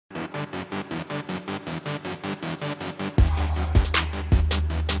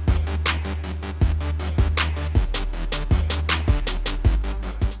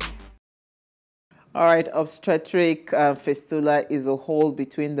All right, obstetric fistula is a hole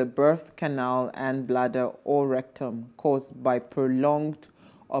between the birth canal and bladder or rectum caused by prolonged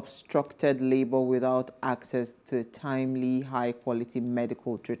obstructed labor without access to timely, high-quality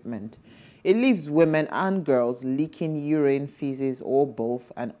medical treatment. It leaves women and girls leaking urine, feces, or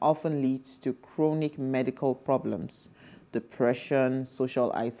both, and often leads to chronic medical problems, depression,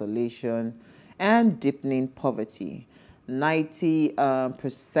 social isolation, and deepening poverty.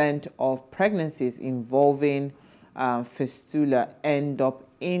 90% of pregnancies involving fistula end up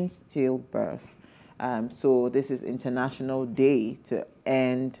in stillbirth. So this is International Day to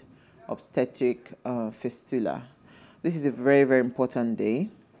end obstetric fistula. This is a very, very important day.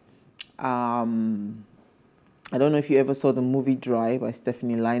 I don't know if you ever saw the movie Dry by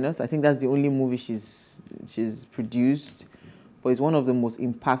Stephanie Linus. I think that's the only movie she's produced. But it's one of the most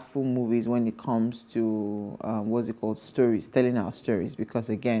impactful movies when it comes to, what's it called, stories, telling our stories. Because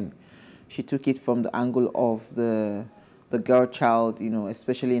again, she took it from the angle of the girl child, you know,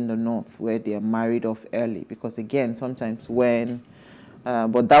 especially in the North, where they are married off early. Because again, sometimes when,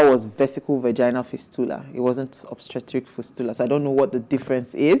 but that was vesical vaginal fistula. It wasn't obstetric fistula. So I don't know what the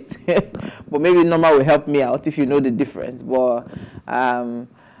difference is. But maybe Norma will help me out if you know the difference. But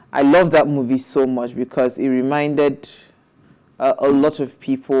I love that movie so much because it reminded a lot of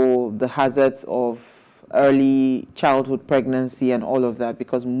people the hazards of early childhood pregnancy and all of that,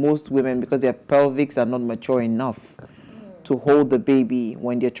 because most women, because their pelvics are not mature enough to hold the baby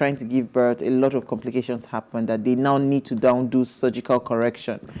when they're trying to give birth, a lot of complications happen that they now need to do surgical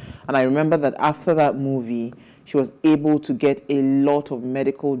correction. And I remember that after that movie, she was able to get a lot of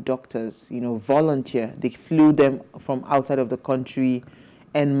medical doctors, you know, volunteer. They flew them from outside of the country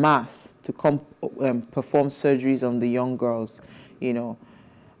en masse to come perform surgeries on the young girls. You know,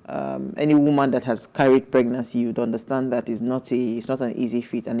 any woman that has carried pregnancy, you'd understand that it's not an easy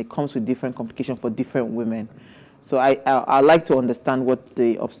feat, and it comes with different complications for different women. So I like to understand what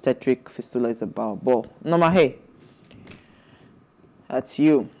the obstetric fistula is about. But Norma, hey, that's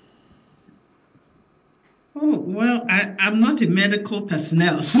you. Oh, well, I'm not a medical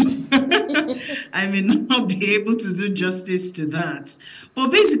personnel, so I may not be able to do justice to that.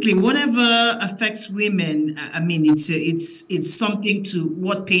 But basically, whatever affects women, I mean, it's something to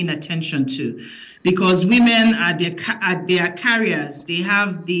worth paying attention to, because women are their carriers. They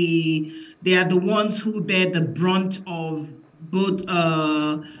are the ones who bear the brunt of both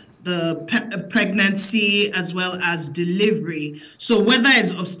the pregnancy as well as delivery. So whether it's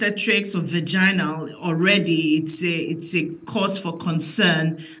obstetrics or vaginal, already it's a cause for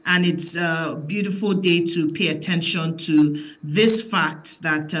concern, and it's a beautiful day to pay attention to this fact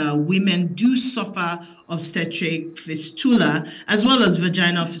that women do suffer obstetric fistula as well as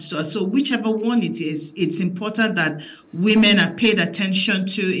vaginal fistula. So whichever one it is, it's important that women are paid attention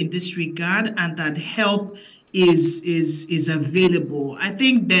to in this regard, and that help is available. I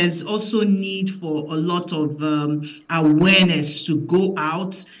think there's also need for a lot of awareness to go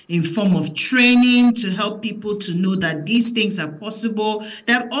out in form of training to help people to know that these things are possible.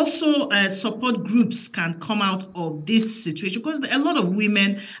 There are also support groups can come out of this situation, because a lot of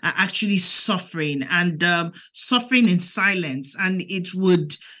women are actually suffering and suffering in silence, and it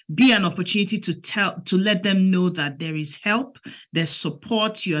would be an opportunity to let them know that there is help, there's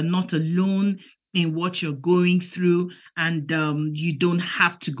support, you are not alone in what you're going through, and you don't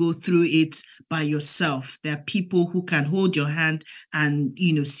have to go through it by yourself. There are people who can hold your hand and,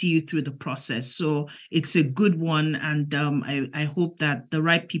 you know, see you through the process. So it's a good one, and I hope that the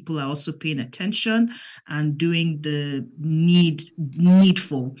right people are also paying attention and doing the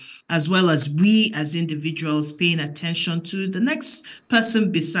needful, as well as we as individuals paying attention to the next person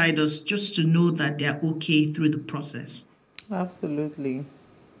beside us, just to know that they're okay through the process. Absolutely.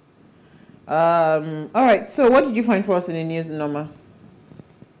 All right, so what did you find for us in the news, Norma?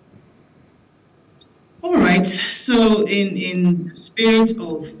 All right, so in the spirit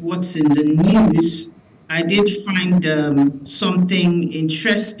of what's in the news, I did find something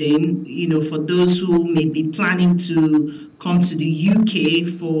interesting, you know, for those who may be planning to come to the UK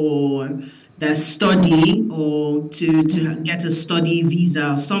for their study, or to get a study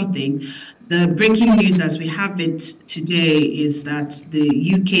visa or something. The breaking news as we have it today is that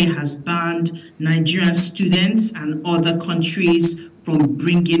the UK has banned Nigerian students and other countries from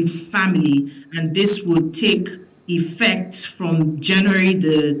bringing family, and this would take effect from January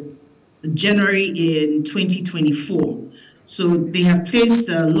in 2024. So they have placed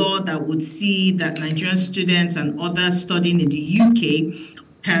a law that would see that Nigerian students and others studying in the UK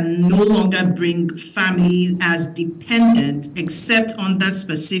can no longer bring family as dependent, except under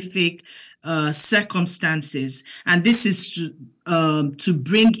specific circumstances, and this is to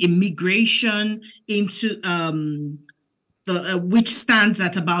bring immigration into which stands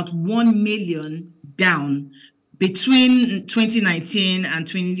at about 1 million down. Between 2019 and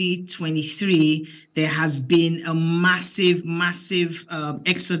 2023, there has been a massive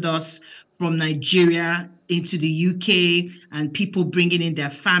exodus from Nigeria into the UK, and people bringing in their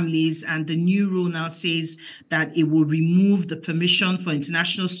families. And the new rule now says that it will remove the permission for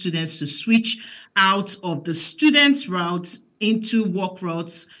international students to switch out of the students' routes into work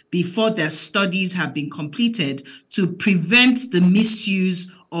routes before their studies have been completed, to prevent the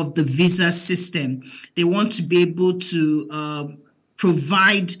misuse of the visa system. They want to be able to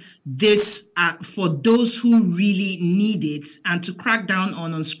provide this for those who really need it, and to crack down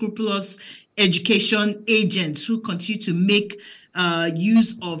on unscrupulous education agents who continue to make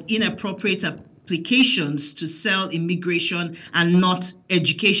use of inappropriate applications to sell immigration and not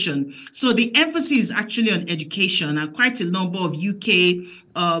education. So the emphasis is actually on education, and quite a number of UK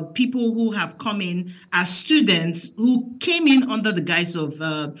people who have come in as students who came in under the guise of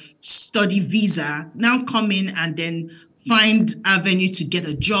study visa now come in and then find avenue to get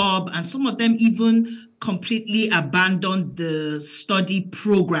a job, and some of them even completely abandoned the study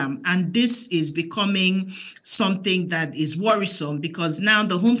program. And this is becoming something that is worrisome, because now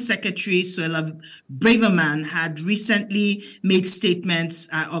the Home Secretary, Suella Braverman, had recently made statements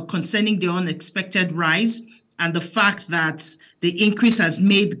concerning the unexpected rise and the fact that the increase has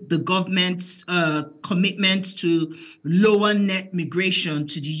made the government's commitment to lower net migration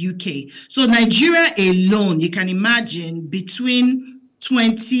to the UK. So Nigeria alone, you can imagine, between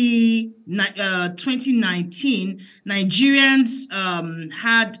 2019, Nigerians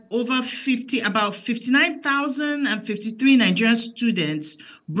had about 59,053 Nigerian students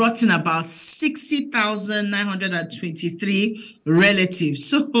brought in about 60,923 relatives.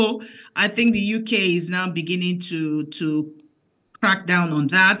 So I think the UK is now beginning to crack down on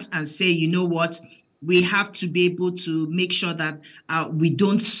that and say, you know what, we have to be able to make sure that we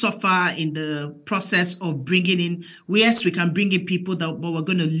don't suffer in the process of bringing in. Yes, we can bring in people, but we're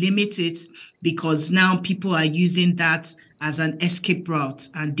going to limit it, because now people are using that as an escape route,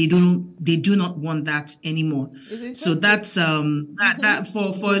 and they do not want that anymore. So that's that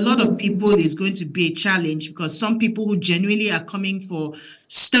for a lot of people is going to be a challenge, because some people who genuinely are coming for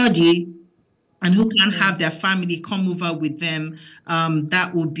study and who can have their family come over with them,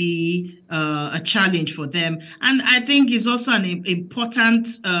 that will be a challenge for them. And I think it's also an important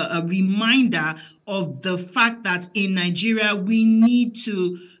reminder of the fact that in Nigeria, we need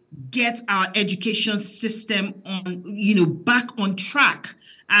to get our education system back on track.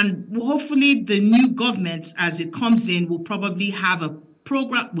 And hopefully the new government, as it comes in, will probably have a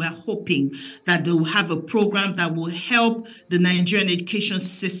program. We're hoping that they will have a program that will help the Nigerian education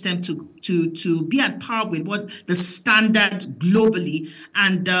system to be at par with what the standard globally,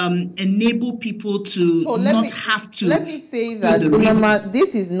 and enable people to have to. Let me say that, Mama,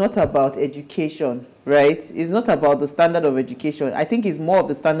 this is not about education, right? It's not about the standard of education. I think it's more of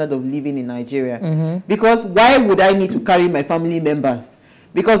the standard of living in Nigeria. Because why would I need to carry my family members?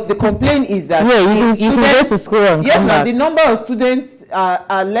 Because the complaint is that you can go to school and come back. The number of students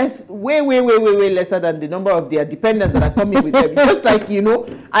are way lesser than the number of their dependents that are coming with them. Just like,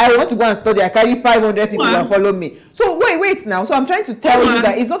 I want to go and study, I carry 500 people that follow me. So wait now. So I'm trying to tell you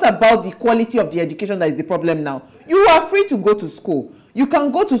that it's not about the quality of the education that is the problem now. You are free to go to school. You can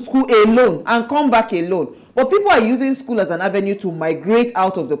go to school alone and come back alone. But people are using school as an avenue to migrate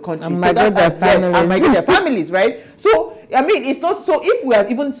out of the country. And migrate their families, right? So, I mean, it's not so. If we are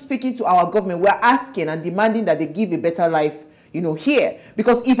even speaking to our government, we are asking and demanding that they give a better life, here.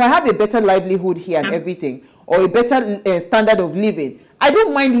 Because if I have a better livelihood here and everything, or a better standard of living, I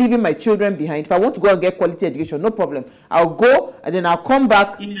don't mind leaving my children behind. If I want to go and get quality education, no problem. I'll go and then I'll come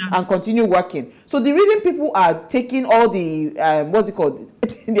back and continue working. So the reason people are taking all the,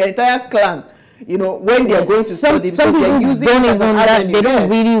 the entire clan, when they are going to study, some people don't they don't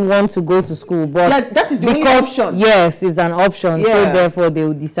really want to go to school, but that is the only option. Yes, it's an option. So therefore they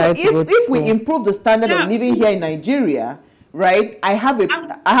will decide to go to school. If we improve the standard of living here in Nigeria, right, I have a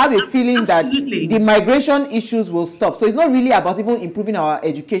feeling that the migration issues will stop. So it's not really about even improving our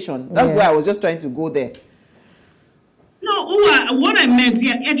education. That's why I was just trying to go there. No, what I meant,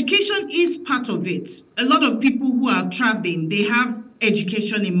 education is part of it. A lot of people who are traveling, they have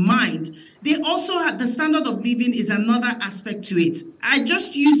education in mind. They also have the standard of living is another aspect to it. I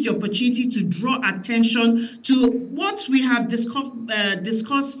just used the opportunity to draw attention to what we have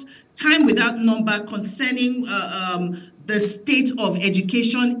discussed time without number concerning the state of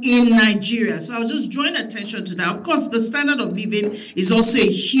education in Nigeria. So I was just drawing attention to that. Of course, the standard of living is also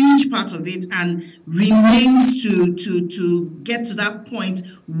a huge part of it and remains to get to that point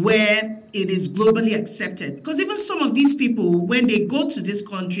where it is globally accepted. Because even some of these people, when they go to these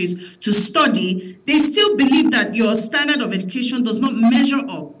countries to study, they still believe that your standard of education does not measure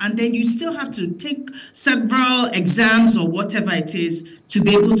up. And then you still have to take several exams or whatever it is to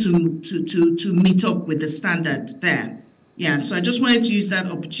be able to meet up with the standard there. Yeah, so I just wanted to use that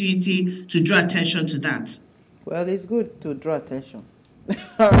opportunity to draw attention to that. Well, it's good to draw attention.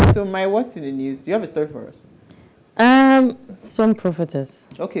 All right, so what's in the news? Do you have a story for us? Some prophetess.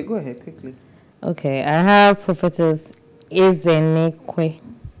 Okay, go ahead quickly. Okay, I have Prophetess Ezenekwe,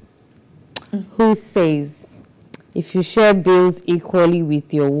 who says, if you share bills equally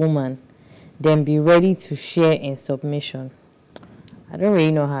with your woman, then be ready to share in submission. I don't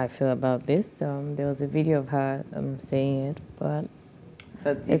really know how I feel about this. There was a video of her saying it, but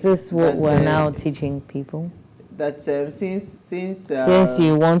is this what we're now teaching people? That since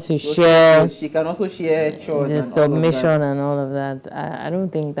you want to share, she can also share chores the and submission all of and all of that. I don't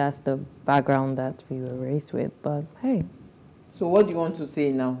think that's the background that we were raised with, but hey. So what do you want to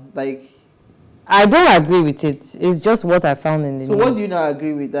say now? Like, I don't agree with it. It's just what I found in the news. So what do you not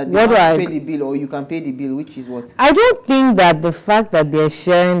agree with? That what you do pay the bill or you can pay the bill, which is what? I don't think that the fact that they're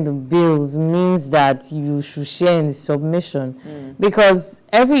sharing the bills means that you should share in the submission. Because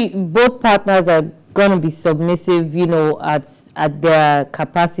both partners are going to be submissive, you know, at their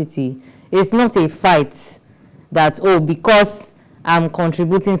capacity. It's not a fight that, oh, because I'm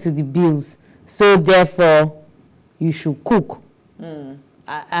contributing to the bills, so therefore you should cook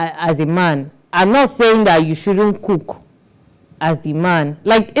as a man. I'm not saying that you shouldn't cook as the man.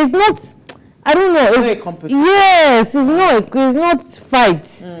 Like, it's not, I don't know. It's, yes, it's not fight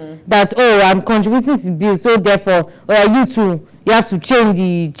that, oh, I'm contributing to the bill, so therefore, you too, you have to change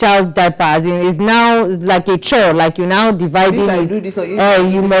the child's diaper. As in, it's now like a chore, like you're now dividing it. Do this or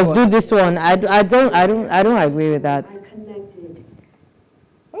you must do this one. I don't agree with that.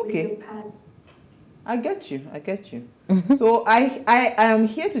 Okay. I get you. So I am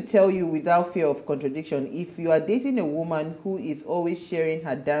here to tell you without fear of contradiction, if you are dating a woman who is always sharing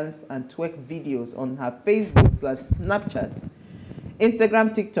her dance and twerk videos on her Facebook / Snapchat,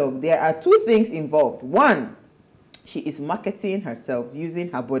 Instagram, TikTok, there are two things involved. One, she is marketing herself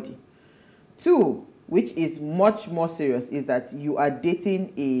using her body. Two, which is much more serious, is that you are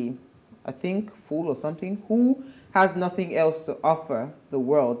dating I think, fool or something, who has nothing else to offer the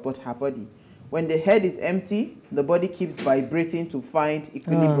world but her body. When the head is empty, the body keeps vibrating to find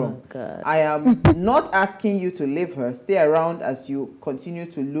equilibrium. Oh, God. I am not asking you to leave her. Stay around as you continue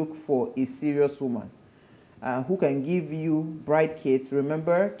to look for a serious woman who can give you bright kids.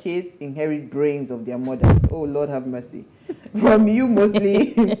 Remember, kids inherit brains of their mothers. Oh, Lord have mercy. From you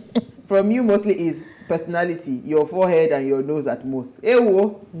mostly is personality, your forehead and your nose at most. Hey,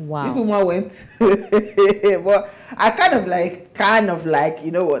 whoa. Wow. This woman went. But I kind of like,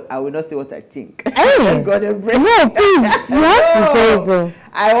 you know what? I will not say what I think. Hey. Let's go to break. No, please. You have to say it though.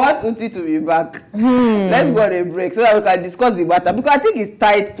 I want Uti to be back. Let's go on a break so that we can discuss the matter, because I think it's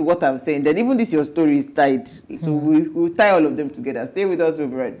tied to what I'm saying. Then even this your story is tied. So we'll tie all of them together. Stay with us. We'll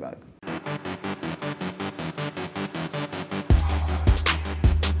be right back.